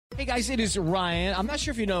Hey guys, it is Ryan. I'm not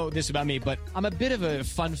sure if you know this about me, but I'm a bit of a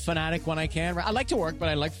fun fanatic when I can. I like to work, but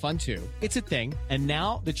I like fun too. It's a thing. And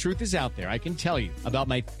now the truth is out there. I can tell you about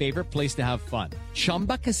my favorite place to have fun.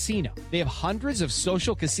 Chumba Casino. They have hundreds of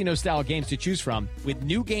social casino style games to choose from with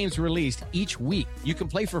new games released each week. You can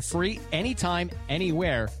play for free anytime,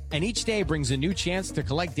 anywhere. And each day brings a new chance to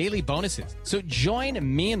collect daily bonuses. So join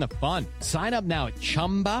me in the fun. Sign up now at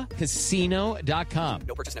ChumbaCasino.com.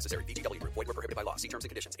 No purchase necessary. VGW Group. Void where prohibited by law. See terms and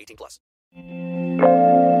conditions. 18+.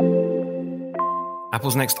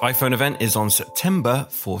 Apple's next iPhone event is on September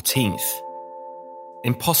 14th.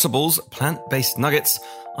 Impossible's plant-based nuggets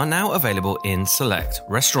are now available in select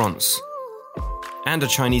restaurants. And a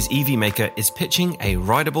Chinese EV maker is pitching a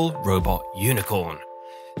rideable robot unicorn.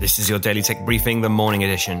 This is your Daily Tech Briefing, the morning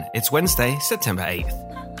edition. It's Wednesday, September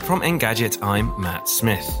 8th. From Engadget, I'm Matt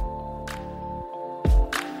Smith.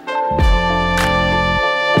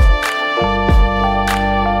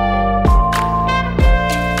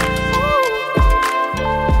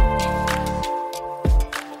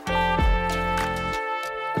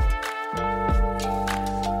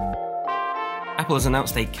 Apple has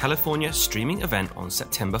announced a California streaming event on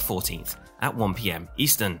September 14th at 1 p.m.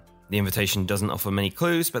 Eastern. The invitation doesn't offer many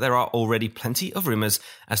clues, but there are already plenty of rumors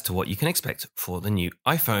as to what you can expect for the new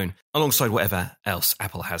iPhone, alongside whatever else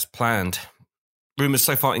Apple has planned. Rumors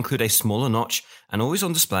so far include a smaller notch, an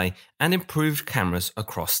always-on display, and improved cameras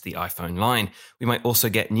across the iPhone line. We might also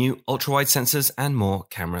get new ultra-wide sensors and more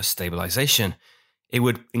camera stabilization. It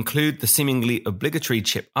would include the seemingly obligatory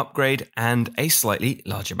chip upgrade and a slightly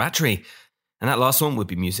larger battery. And that last one would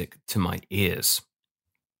be music to my ears.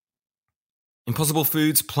 Impossible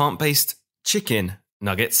Foods plant-based chicken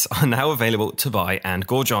nuggets are now available to buy and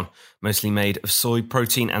gorge on. Mostly made of soy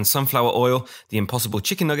protein and sunflower oil, the Impossible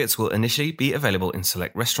chicken nuggets will initially be available in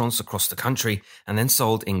select restaurants across the country and then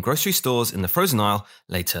sold in grocery stores in the frozen aisle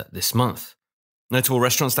later this month. Notable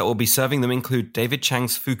restaurants that will be serving them include David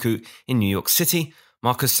Chang's Fuku in New York City,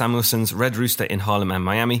 Marcus Samuelson's Red Rooster in Harlem and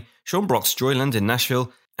Miami, Sean Brock's Joyland in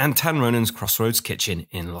Nashville, and Tan Ronan's Crossroads Kitchen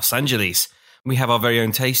in Los Angeles. We have our very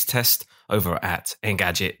own taste test over at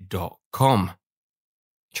Engadget.com.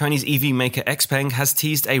 Chinese EV maker Xpeng has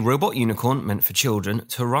teased a robot unicorn meant for children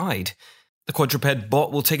to ride. The quadruped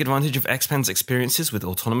bot will take advantage of Xpeng's experiences with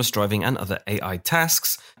autonomous driving and other AI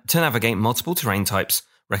tasks to navigate multiple terrain types,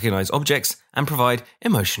 recognize objects, and provide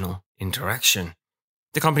emotional interaction.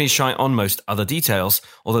 The company is shy on most other details,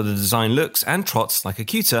 although the design looks and trots like a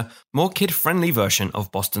cuter, more kid-friendly version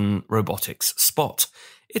of Boston Robotics' Spot.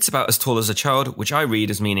 It's about as tall as a child, which I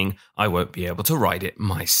read as meaning I won't be able to ride it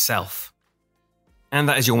myself. And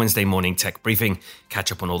that is your Wednesday morning tech briefing.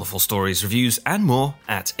 Catch up on all the full stories, reviews, and more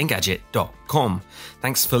at Engadget.com.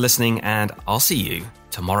 Thanks for listening, and I'll see you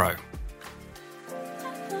tomorrow.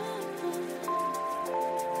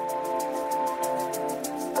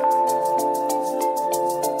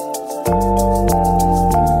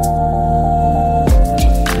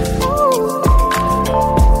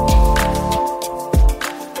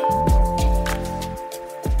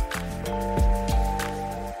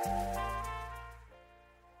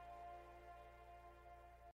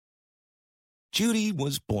 Judy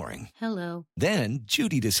was boring. Hello. Then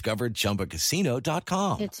Judy discovered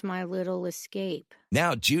ChumbaCasino.com. It's my little escape.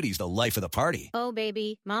 Now Judy's the life of the party. Oh,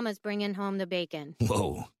 baby, mama's bringing home the bacon.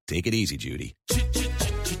 Whoa, take it easy, Judy.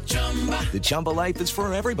 The Chumba life is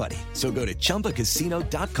for everybody. So go to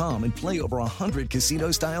ChumbaCasino.com and play over 100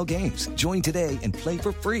 casino-style games. Join today and play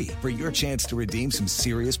for free for your chance to redeem some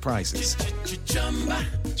serious prizes.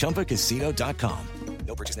 ChumbaCasino.com.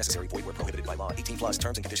 No purchase necessary. Void where prohibited by law. 18+.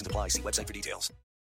 Terms and conditions apply. See website for details.